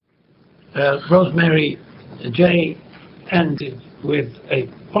Rosemary J. ended with a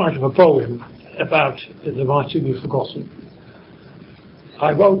part of a poem about the right to be forgotten.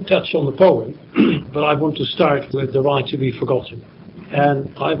 I won't touch on the poem, but I want to start with the right to be forgotten.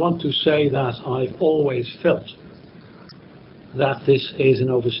 And I want to say that I've always felt that this is an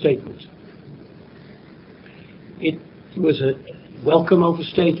overstatement. It was a welcome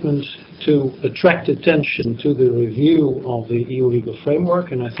overstatement to attract attention to the review of the EU legal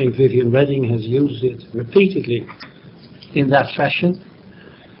framework, and I think Viviane Reding has used it repeatedly in that fashion.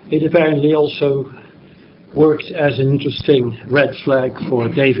 It apparently also worked as an interesting red flag for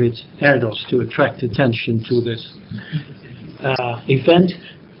David Erdos to attract attention to this event.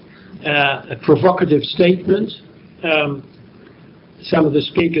 A provocative statement. Some of the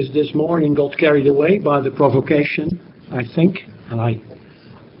speakers this morning got carried away by the provocation, I think, and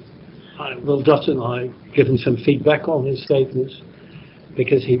Will Dutton, I've given some feedback on his statements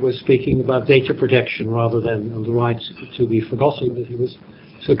because he was speaking about data protection rather than on the right to be forgotten, but he was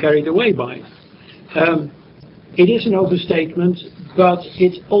so carried away by it. It is an overstatement, but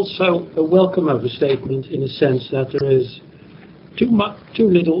it's also a welcome overstatement in the sense that there is too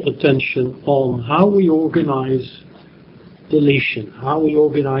little attention on how we organize deletion, how we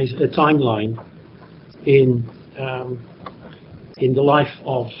organize a timeline in the life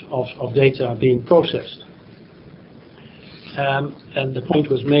of data being processed. And the point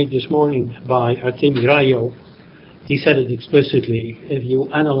was made this morning by Artemi Rayo. He said it explicitly. If you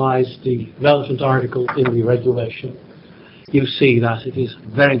analyze the relevant article in the regulation, you see that it is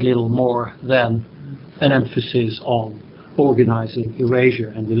very little more than an emphasis on organizing erasure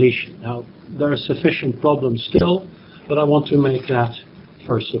and deletion. Now, there are sufficient problems still, but I want to make that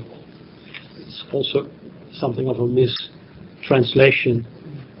first of all. It's also something of a mistranslation.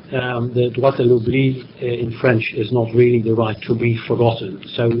 The droit à l'oubli in French is not really the right to be forgotten.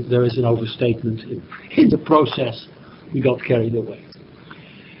 So there is an overstatement in the process. We got carried away.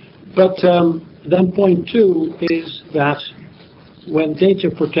 But then point two is that when data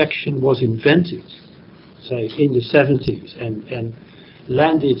protection was invented, say in the 70s, and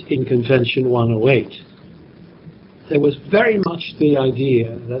landed in Convention 108, there was very much the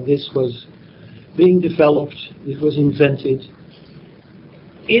idea that this was being developed, it was invented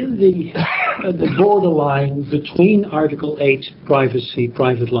in the borderline between Article 8, privacy,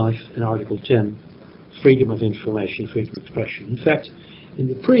 private life, and Article 10, freedom of information, freedom of expression. In fact, in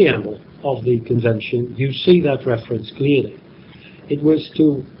the preamble of the convention, you see that reference clearly. It was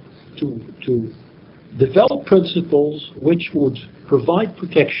to develop principles which would provide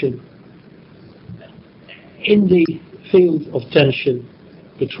protection in the field of tension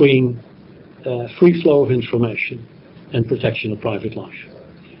between free flow of information and protection of private life.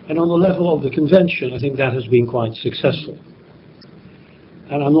 And on the level of the convention, I think that has been quite successful.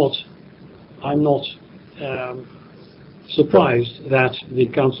 And I'm not surprised that the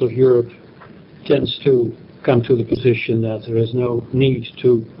Council of Europe tends to come to the position that there is no need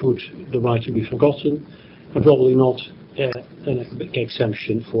to put the right to be forgotten, and probably not an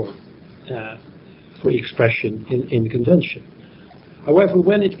exemption for free expression in the convention. However,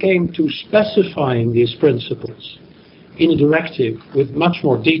 when it came to specifying these principles in a directive with much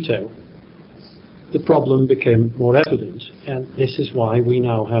more detail, the problem became more evident, and this is why we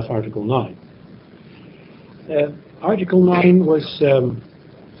now have Article 9. Article 9 was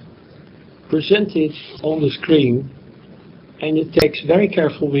presented on the screen, and it takes very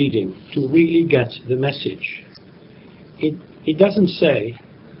careful reading to really get the message. It doesn't say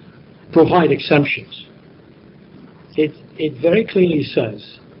provide exemptions. It very clearly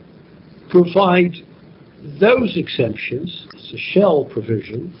says provide those exemptions, it's a shall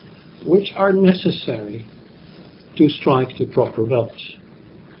provision, which are necessary to strike the proper balance.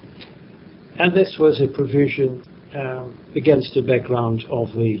 And this was a provision against the background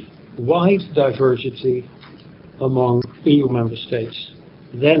of the wide diversity among EU member states.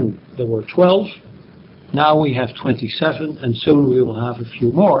 Then there were 12, now we have 27, and soon we will have a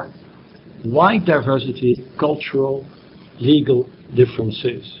few more. Wide diversity, cultural, legal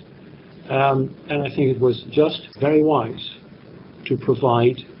differences. And I think it was just very wise to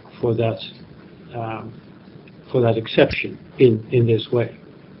provide for that exception in this way.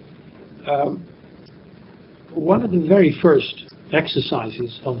 One of the very first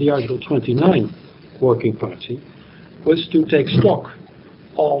exercises of the Article 29 Working Party was to take stock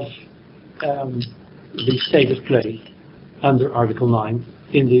of the state of play under Article 9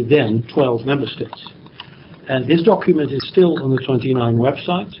 in the then 12 member states. And this document is still on the 29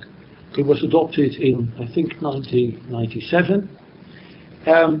 website. It was adopted in, I think, 1997.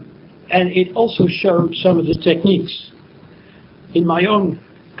 And it also showed some of the techniques. In my own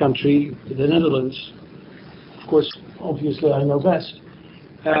country, the Netherlands, of course, obviously I know best,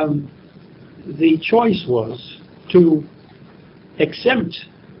 the choice was to exempt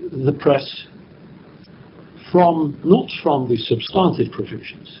the press not from the substantive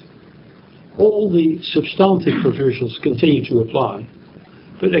provisions. All the substantive provisions continue to apply,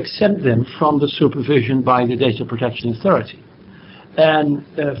 but exempt them from the supervision by the Data Protection Authority and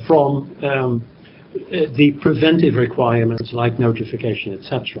from the preventive requirements like notification,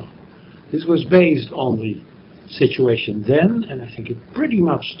 etc. This was based on the situation then, and I think it pretty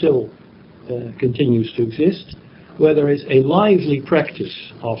much still continues to exist, where there is a lively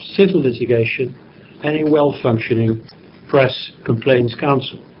practice of civil litigation and a well-functioning press complaints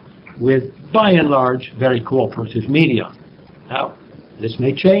council with, by and large, very cooperative media. Now, this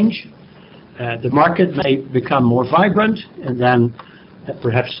may change. The market may become more vibrant, and then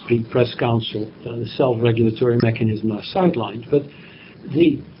perhaps the press council, the self-regulatory mechanism are sidelined. But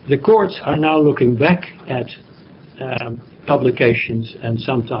the courts are now looking back at publications and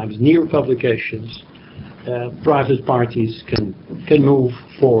sometimes near publications. Private parties can move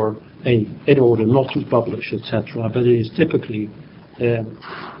for in order not to publish, etc. But it is typically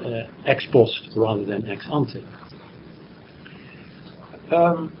ex post rather than ex ante.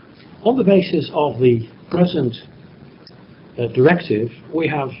 On the basis of the present directive, we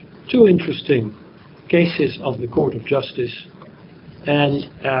have two interesting cases of the Court of Justice. And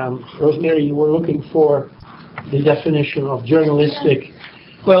Rosemary, you were looking for the definition of journalistic.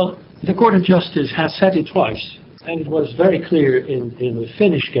 Well, the Court of Justice has said it twice, and it was very clear in the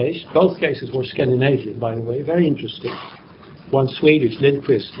Finnish case. Both cases were Scandinavian, by the way, very interesting. One Swedish,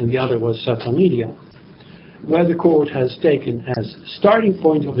 Lindqvist, and the other was Sata Media, where the court has taken as starting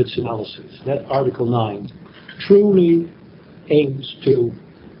point of its analysis that Article 9 truly aims to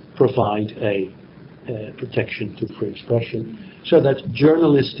provide a protection to free expression, so that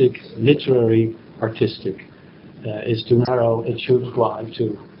journalistic, literary, artistic is too narrow. It should apply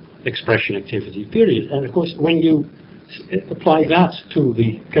to expression activity, period. And of course, when you apply that to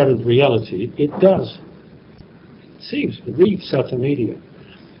the current reality, it does. It seems, read Sata Media,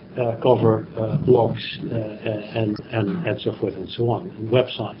 cover blogs and so forth and so on, and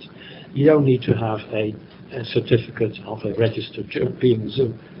websites. You don't need to have a certificate of a being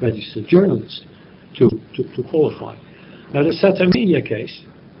a registered journalist to qualify. Now, the Sata Media case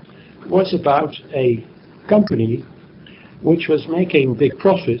was about a company which was making big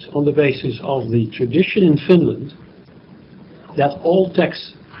profits on the basis of the tradition in Finland that all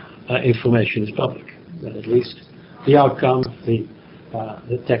tax information is public, that at least the outcome, the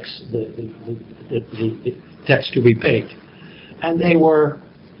tax to be paid. And they were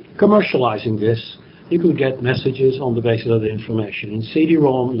commercializing this. You could get messages on the basis of the information. In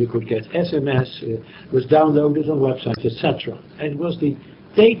CD-ROM, you could get SMS, it was downloaded on websites, etc. And it was the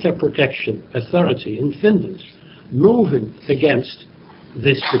Data Protection Authority in Finland moving against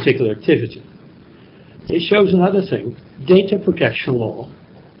this particular activity. It shows another thing. Data protection law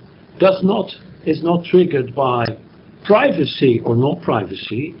is not triggered by privacy or not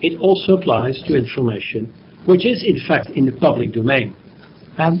privacy. It also applies to information which is in fact in the public domain.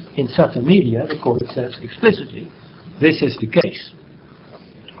 And in Sata Media, the court says explicitly, this is the case.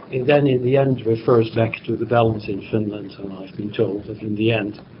 And then in the end refers back to the balance in Finland, and I've been told that in the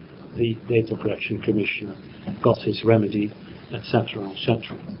end the Data Protection Commissioner got his remedy, etc.,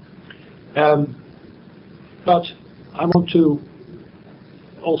 etc. But I want to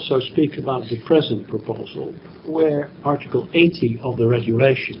also speak about the present proposal, where Article 80 of the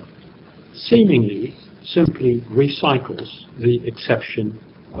regulation seemingly simply recycles the exception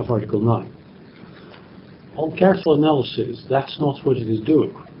of Article 9. On careful analysis, that's not what it is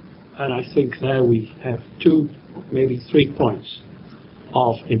doing. And I think there we have 2, maybe 3 points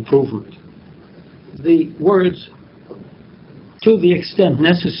of improvement. The words, to the extent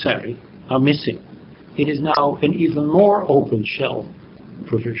necessary, are missing. It is now an even more open shell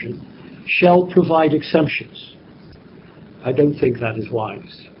provision. Shall provide exemptions. I don't think that is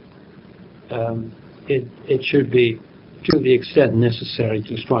wise. It should be to the extent necessary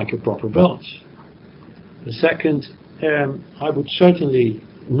to strike a proper balance. The second, I would certainly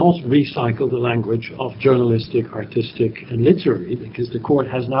not recycle the language of journalistic, artistic, and literary, because the court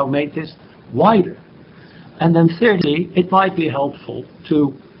has now made this wider. And then thirdly, it might be helpful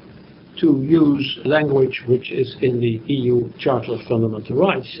to use language which is in the EU Charter of Fundamental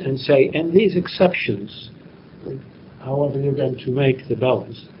Rights and say, and these exceptions, however you're going to make the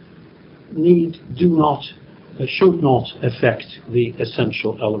balance, should not affect the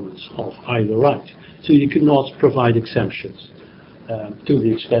essential elements of either right. So you cannot provide exemptions to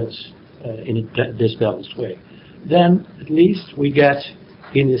the expense in a disbalanced way. Then at least we get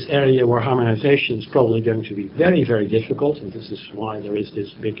in this area where harmonization is probably going to be very, very difficult, and this is why there is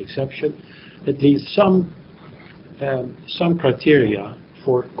this big exception, at least some criteria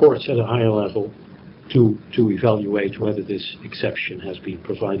for courts at a higher level to evaluate whether this exception has been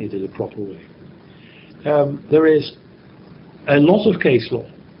provided in a proper way. There is a lot of case law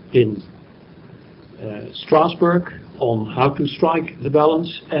in Strasbourg on how to strike the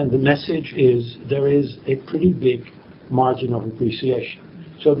balance, and the message is there is a pretty big margin of appreciation.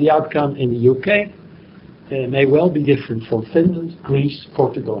 So the outcome in the UK may well be different from Finland, Greece,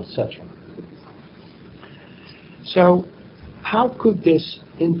 Portugal, etc. So how could this,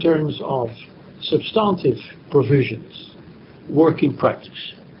 in terms of substantive provisions, work in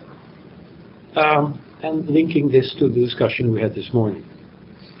practice? And linking this to the discussion we had this morning.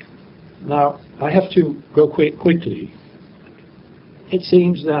 Now, I have to go quickly. It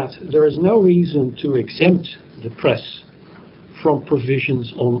seems that there is no reason to exempt the press from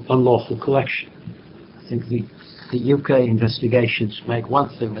provisions on unlawful collection. I think the UK investigations make one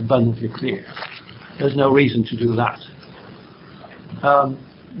thing abundantly clear. There's no reason to do that.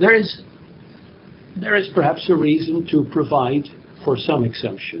 There is perhaps a reason to provide for some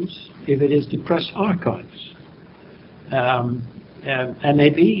exemptions if it is the press archives. And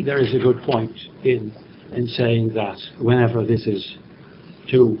maybe there is a good point in saying that whenever this is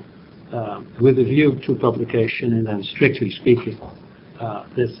with a view to publication, and then strictly speaking,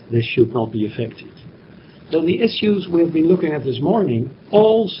 this should not be affected. So the issues we've been looking at this morning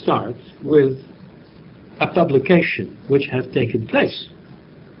all start with a publication which has taken place.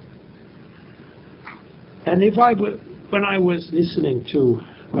 And when I was listening to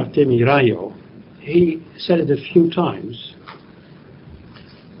Artemi Rayo, he said it a few times,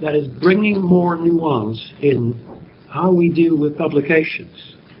 that is bringing more nuance in how we deal with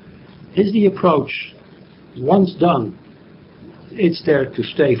publications. Is the approach, once done, it's there to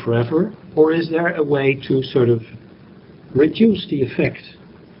stay forever, or is there a way to sort of reduce the effect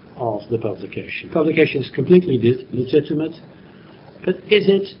of the publication? Publication is completely legitimate, but is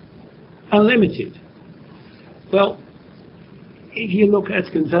it unlimited? Well, if you look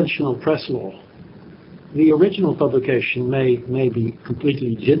at conventional press law, the original publication may be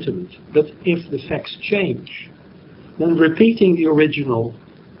completely legitimate, but if the facts change, then repeating the original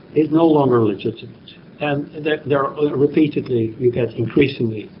is no longer legitimate. And there are repeatedly, you get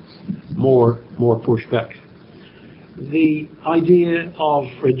increasingly more pushback. The idea of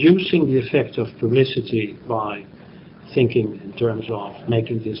reducing the effect of publicity by thinking in terms of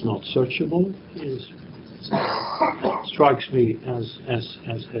making this not searchable strikes me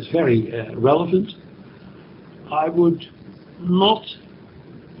as very relevant. I would not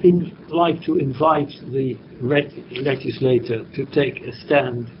like to invite the legislator to take a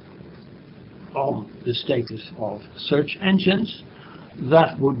stand on the status of search engines.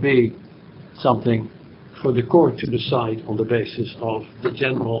 That would be something for the court to decide on the basis of the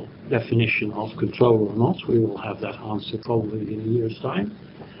general definition of control or not. We will have that answer probably in a year's time.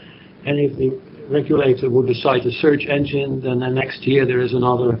 And if the regulator would decide a search engine, then the next year there is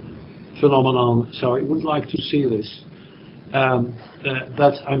another phenomenon. So I would like to see this.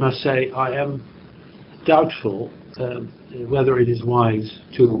 But I must say I am doubtful whether it is wise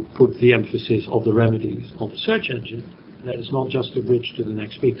to put the emphasis of the remedies on the search engine. That is not just a bridge to the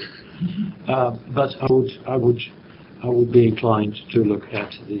next speaker. But I would be inclined to look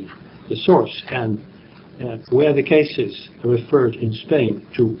at the source, and where the cases referred in Spain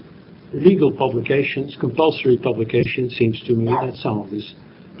to legal publications, compulsory publication, seems to me that some of this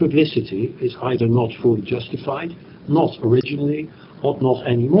publicity is either not fully justified, not originally, or not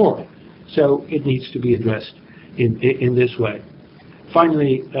anymore. So it needs to be addressed in this way.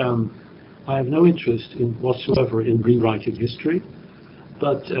 Finally, I have no interest whatsoever in rewriting history,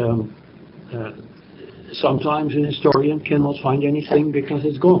 but sometimes an historian cannot find anything because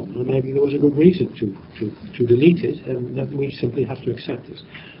it's gone. And maybe there was a good reason to delete it, and that we simply have to accept this.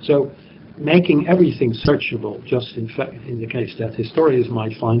 So making everything searchable, just in fact in the case that historians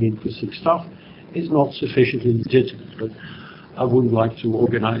might find interesting stuff, is not sufficiently legitimate. But I wouldn't like to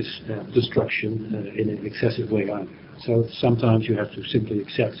organize destruction in an excessive way either. So sometimes you have to simply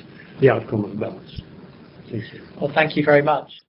accept the outcome of the balance. Thank you. Well, thank you very much.